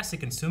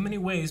fantastic in so many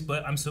ways,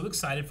 but I'm so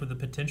excited for the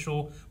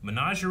potential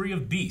menagerie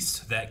of beasts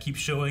that keeps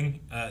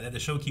showing, that the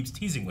show keeps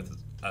teasing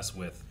us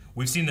with.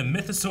 We've seen the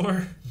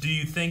Mythosaur. Do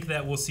you think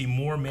that we'll see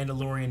more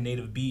Mandalorian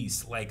native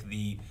beasts like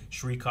the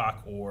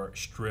Shriekhawk or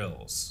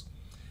Strills?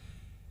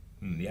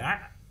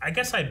 Yeah, I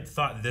guess I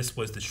thought this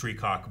was the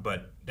Shriekhawk,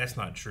 but that's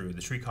not true. The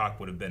Shriekhawk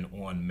would have been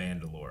on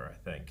Mandalore, I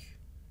think.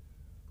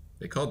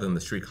 They called them the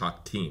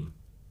Shriekhawk team.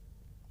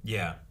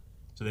 Yeah,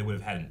 so they would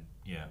have had,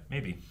 yeah,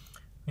 maybe.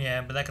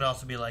 Yeah, but that could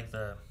also be like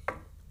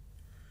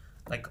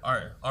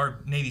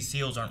our Navy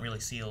SEALs aren't really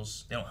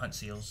SEALs. They don't hunt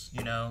SEAls,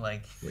 you know,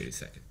 like. Wait a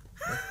second.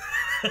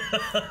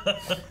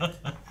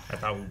 I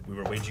thought we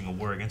were waging a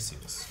war against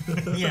SEALs.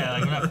 Yeah,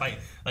 like we're not fighting.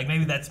 Like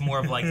maybe that's more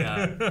of like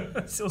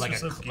a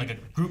like a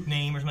group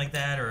name or something like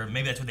that, or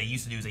maybe that's what they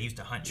used to do. Is they used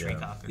to hunt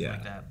Shriekhawk or something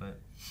like that. But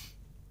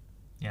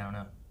yeah, I don't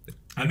know.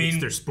 I mean,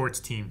 it's their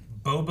sports team.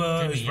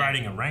 Boba is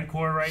riding a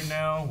Rancor right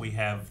now. We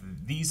have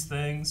these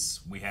things.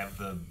 We have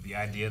the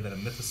idea that a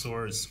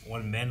Mythosaur is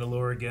on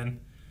Mandalore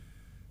again.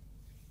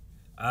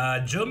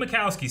 Joe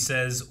Mikowski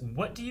says,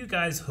 what do you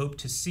guys hope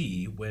to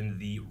see when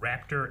the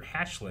Raptor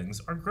hatchlings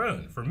are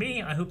grown? For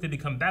me, I hope they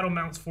become battle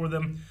mounts for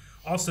them.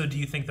 Also, do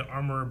you think the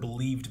armorer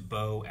believed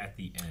Bo at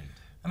the end?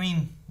 I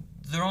mean,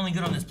 they're only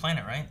good on this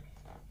planet, right?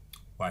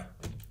 Why?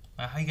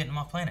 How you getting them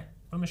off planet?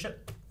 Put them in a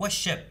ship. What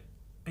ship?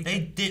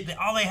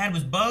 All they had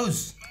was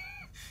bows.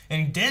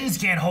 And Dens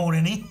can't hold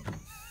any.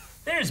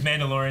 There's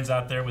Mandalorians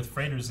out there with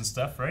freighters and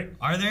stuff, right?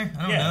 Are there?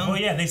 I don't know. Well,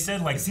 yeah, they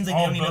said like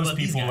all those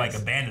people like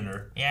abandoned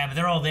her. Yeah, but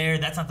they're all there.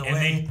 That's not the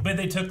way. But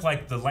they took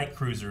like the light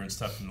cruiser and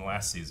stuff from the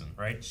last season,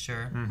 right?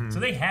 Sure.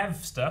 So they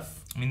have stuff.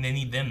 I mean, they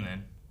need them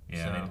then.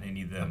 Yeah, so, they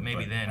need them.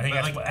 Maybe then. I think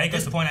but like, at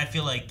this point, I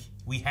feel like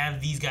we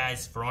have these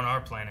guys for on our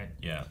planet.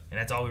 Yeah. And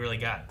that's all we really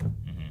got.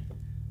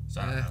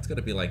 So it's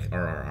gonna be like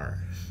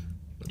RRR.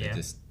 They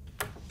just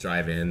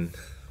drive in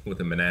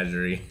with a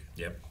menagerie.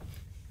 Yep.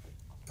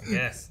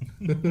 Yes.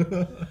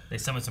 They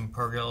summon some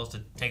Purgils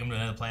to take them to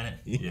another planet.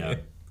 Yeah.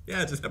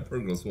 Yeah, just have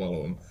Purgil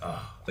swallow them.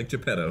 Like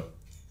Geppetto.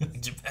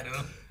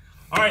 Geppetto.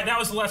 All right, that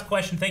was the last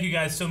question. Thank you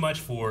guys so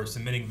much for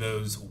submitting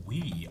those.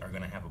 We are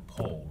going to have a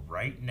poll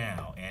right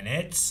now, and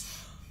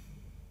it's...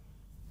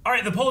 All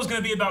right, the poll is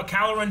going to be about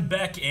Kelleran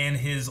Beck and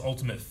his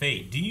ultimate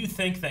fate. Do you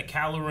think that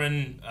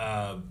Kelleran...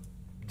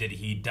 did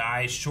he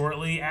die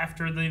shortly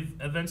after the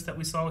events that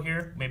we saw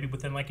here? Maybe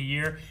within like a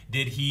year?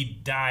 Did he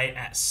die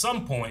at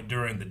some point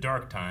during the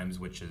Dark Times,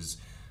 which is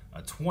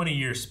a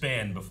 20-year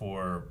span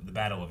before the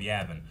Battle of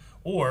Yavin?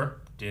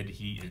 Or did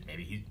he,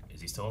 is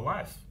he still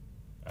alive?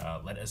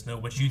 Let us know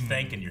what you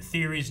think and your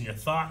theories and your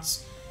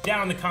thoughts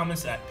down in the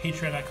comments at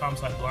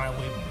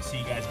patreon.com/blindwave, and we'll see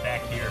you guys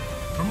back here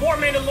for more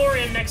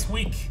Mandalorian next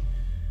week.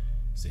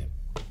 See ya.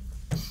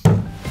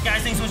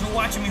 Guys, thanks so much for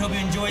watching. We hope you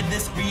enjoyed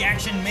this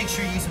reaction. Make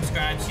sure you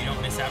subscribe so you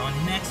don't miss out on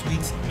next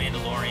week's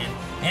Mandalorian.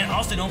 And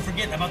also, don't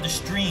forget about the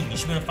stream. You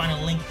should be able to find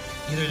a link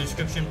either in the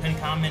description, pinned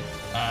comment,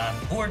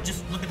 or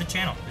just look at the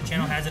channel. The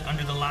channel has it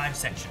under the live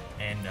section.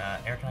 And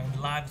Eric and I are going to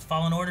be live with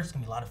Fallen Order. It's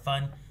going to be a lot of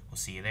fun. We'll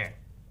see you there.